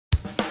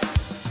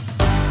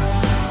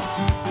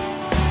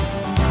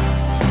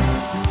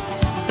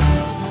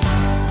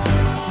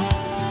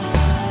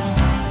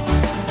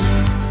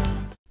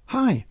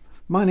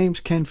My name's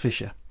Ken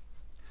Fisher.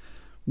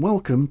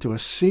 Welcome to a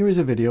series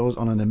of videos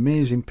on an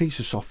amazing piece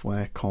of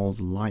software called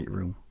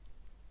Lightroom.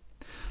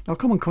 Now, a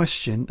common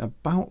question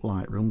about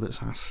Lightroom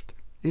that's asked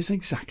is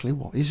exactly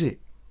what is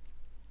it?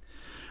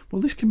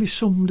 Well, this can be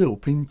summed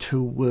up in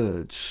two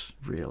words,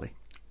 really.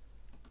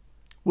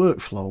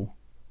 Workflow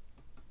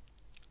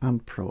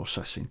and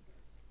processing.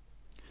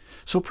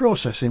 So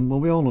processing, well,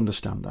 we all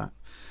understand that.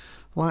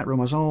 Lightroom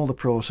has all the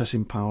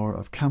processing power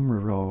of Camera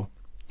Raw,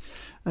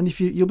 and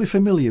you'll be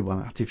familiar with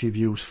that if you've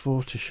used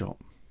Photoshop.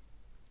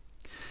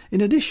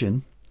 In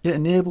addition, it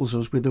enables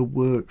us with a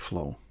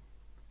workflow.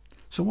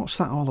 So what's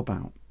that all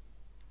about?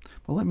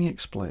 Well, let me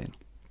explain.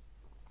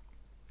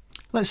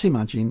 Let's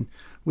imagine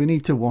we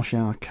need to wash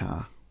our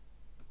car.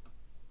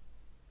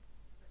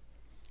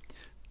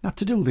 Now,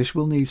 to do this,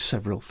 we'll need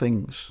several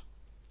things.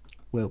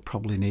 We'll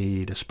probably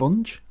need a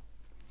sponge.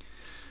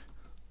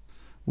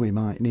 We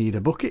might need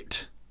a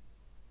bucket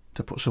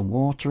to put some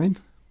water in.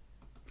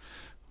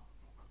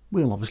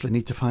 We'll obviously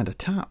need to find a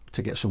tap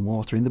to get some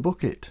water in the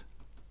bucket.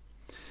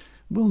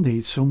 We'll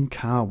need some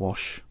car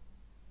wash.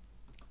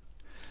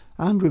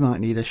 And we might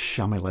need a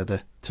chamois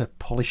leather to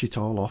polish it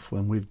all off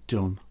when we've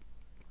done.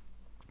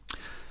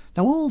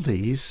 Now, all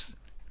these,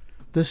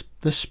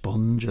 the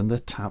sponge and the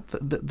tap,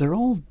 they're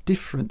all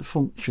different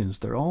functions.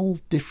 They're all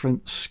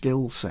different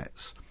skill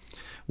sets.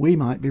 We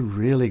might be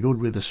really good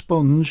with a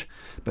sponge,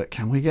 but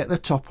can we get the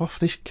top off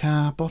this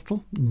car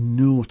bottle?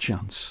 No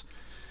chance.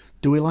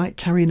 Do we like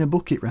carrying a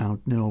bucket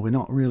round? No, we're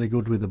not really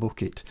good with a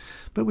bucket,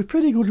 but we're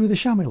pretty good with a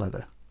chamois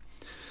leather.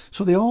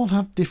 So they all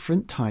have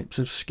different types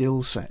of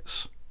skill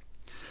sets.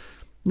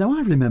 Now,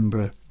 I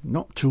remember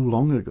not too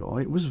long ago,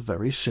 it was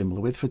very similar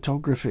with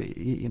photography.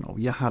 You know,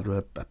 you had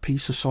a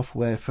piece of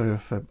software for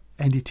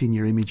editing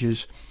your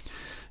images.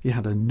 You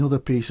had another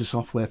piece of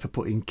software for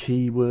putting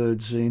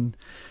keywords in.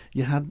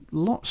 You had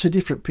lots of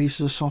different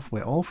pieces of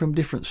software, all from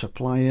different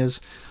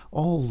suppliers,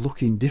 all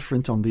looking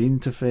different on the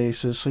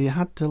interfaces. So you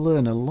had to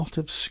learn a lot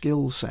of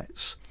skill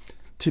sets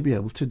to be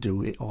able to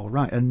do it all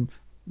right. And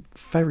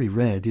very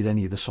rare did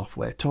any of the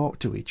software talk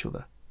to each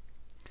other.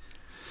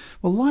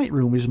 Well,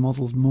 Lightroom is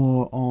modelled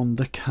more on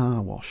the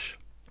car wash.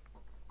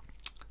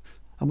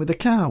 And with the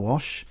car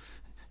wash,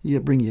 you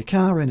bring your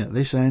car in at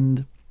this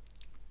end,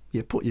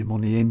 you put your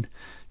money in,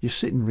 you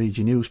sit and read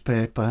your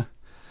newspaper,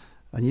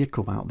 and you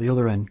come out the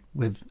other end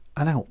with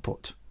an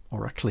output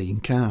or a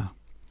clean car.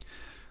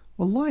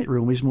 Well,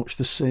 Lightroom is much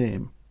the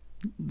same,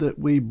 that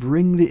we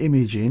bring the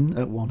image in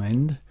at one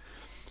end,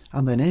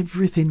 and then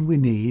everything we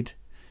need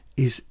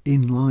is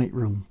in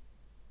Lightroom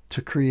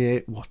to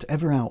create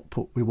whatever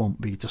output we want,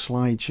 be it a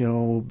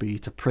slideshow, be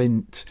it a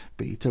print,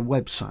 be it a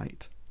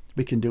website.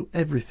 We can do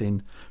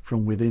everything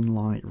from within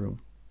Lightroom.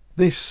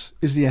 This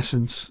is the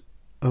essence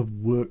of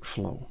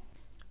workflow.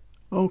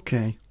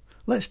 Okay,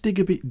 let's dig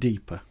a bit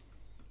deeper.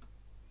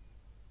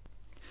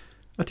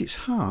 At its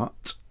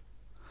heart,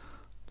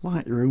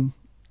 Lightroom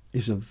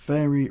is a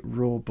very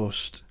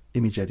robust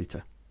image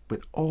editor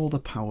with all the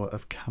power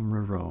of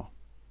Camera Raw.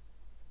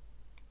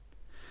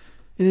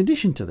 In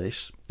addition to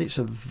this, it's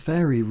a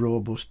very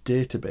robust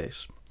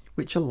database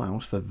which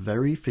allows for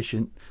very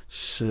efficient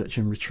search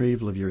and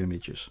retrieval of your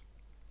images.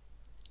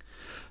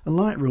 And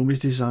Lightroom is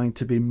designed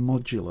to be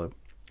modular,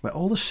 where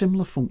all the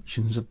similar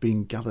functions have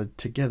been gathered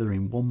together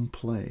in one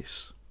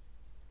place.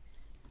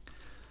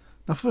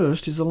 Now,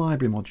 first is the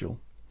library module.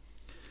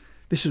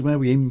 This is where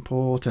we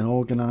import and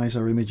organise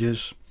our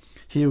images.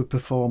 Here we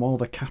perform all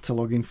the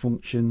cataloguing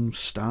functions,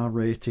 star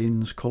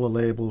ratings, colour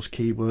labels,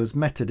 keywords,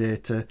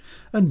 metadata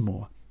and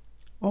more,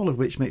 all of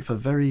which make for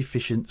very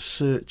efficient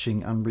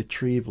searching and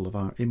retrieval of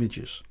our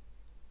images.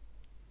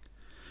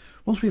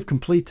 Once we have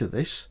completed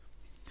this,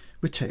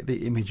 we take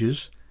the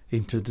images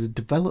into the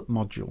develop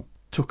module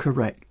to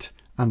correct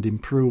and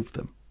improve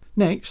them.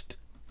 Next,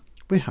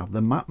 we have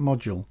the map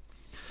module,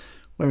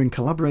 where in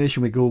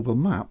collaboration with Google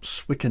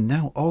Maps, we can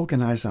now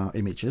organise our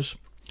images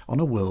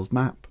on a world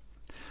map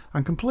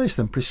and can place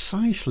them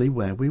precisely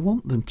where we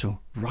want them to,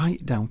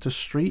 right down to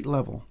street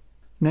level.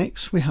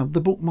 Next, we have the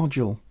book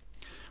module,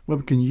 where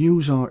we can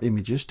use our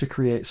images to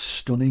create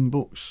stunning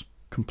books,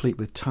 complete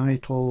with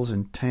titles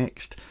and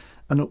text,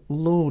 and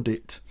upload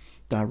it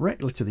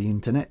directly to the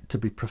internet to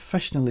be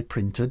professionally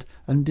printed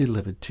and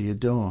delivered to your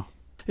door.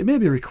 It may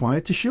be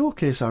required to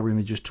showcase our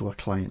images to a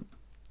client,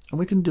 and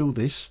we can do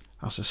this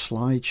as a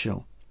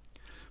slideshow.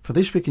 For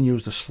this, we can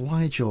use the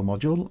slideshow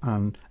module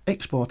and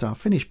export our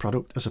finished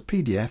product as a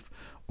PDF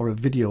or a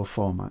video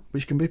format,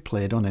 which can be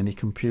played on any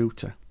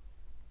computer.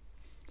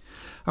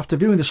 After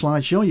viewing the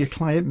slideshow, your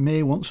client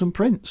may want some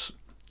prints,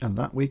 and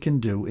that we can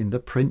do in the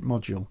print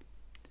module.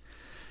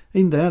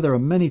 In there are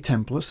many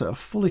templates that are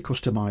fully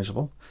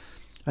customizable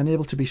and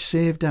able to be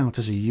saved out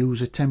as a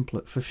user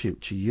template for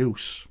future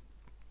use.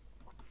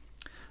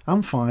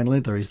 And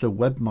finally, there is the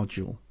web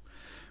module,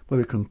 where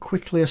we can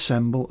quickly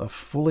assemble a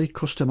fully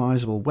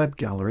customizable web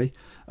gallery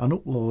and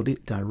upload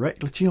it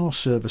directly to your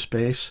server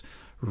space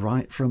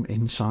right from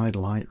inside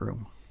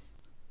Lightroom.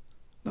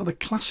 Now, the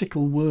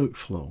classical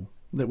workflow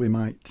that we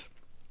might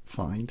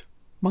find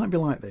might be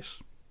like this.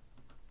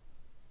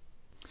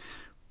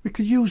 We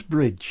could use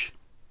Bridge,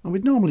 and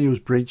we'd normally use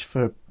Bridge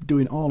for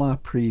doing all our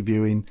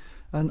previewing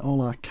and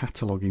all our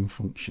cataloguing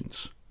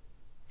functions.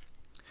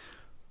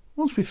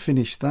 Once we've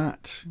finished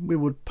that, we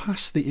would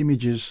pass the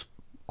images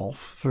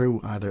off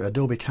through either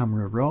Adobe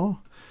Camera Raw,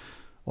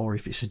 or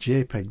if it's a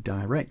JPEG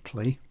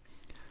directly,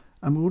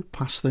 and we would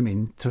pass them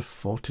into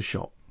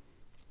Photoshop.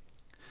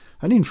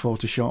 And in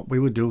Photoshop we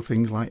would do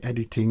things like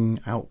editing,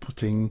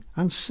 outputting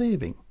and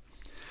saving.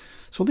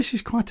 So this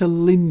is quite a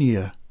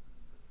linear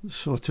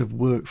sort of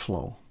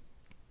workflow.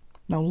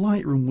 Now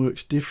Lightroom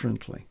works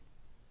differently.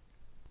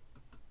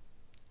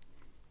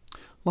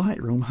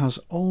 Lightroom has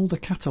all the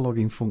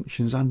cataloguing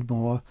functions and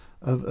more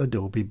of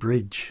Adobe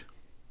Bridge.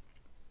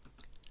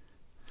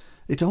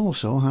 It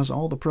also has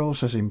all the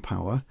processing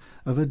power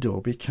of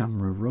Adobe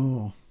Camera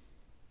Raw.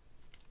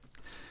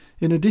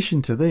 In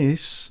addition to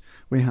this,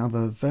 we have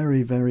a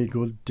very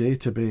good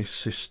database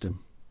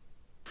system.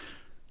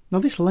 Now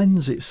this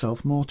lends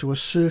itself more to a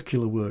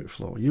circular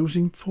workflow,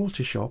 using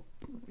Photoshop,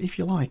 if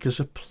you like, as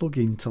a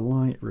plug-in to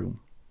Lightroom.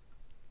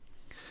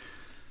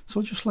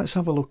 So just let's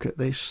have a look at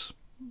this.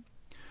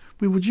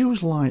 We would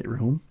use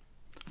Lightroom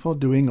for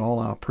doing all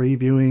our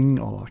previewing,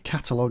 all our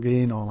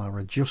cataloguing, all our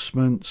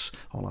adjustments,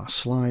 all our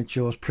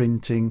slideshows,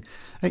 printing,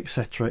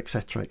 etc,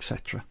 etc,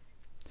 etc.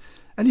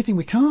 Anything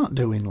we can't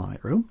do in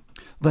Lightroom,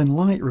 then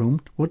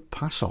Lightroom would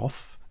pass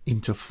off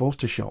into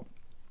Photoshop.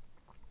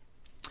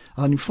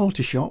 And in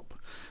Photoshop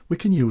we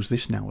can use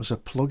this now as a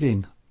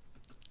plug-in.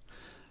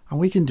 And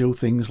we can do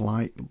things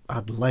like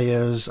add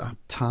layers, add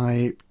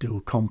type,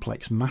 do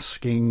complex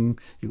masking,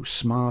 use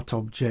smart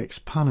objects,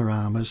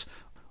 panoramas,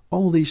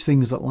 all these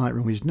things that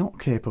Lightroom is not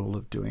capable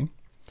of doing.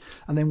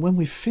 And then when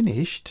we've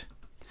finished,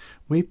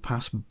 we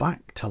pass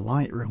back to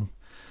Lightroom.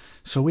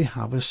 So we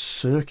have a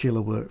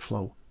circular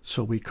workflow.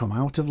 So we come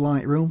out of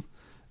Lightroom,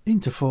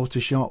 into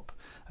Photoshop,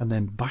 and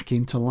then back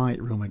into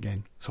Lightroom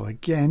again. So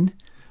again,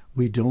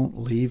 we don't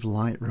leave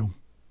Lightroom.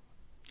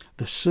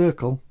 The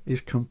circle is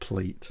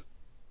complete.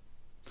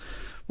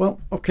 Well,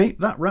 okay,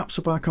 that wraps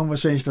up our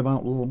conversation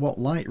about what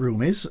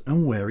Lightroom is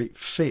and where it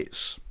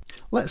fits.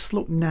 Let's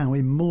look now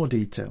in more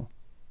detail,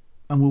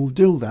 and we'll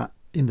do that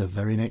in the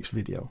very next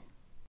video.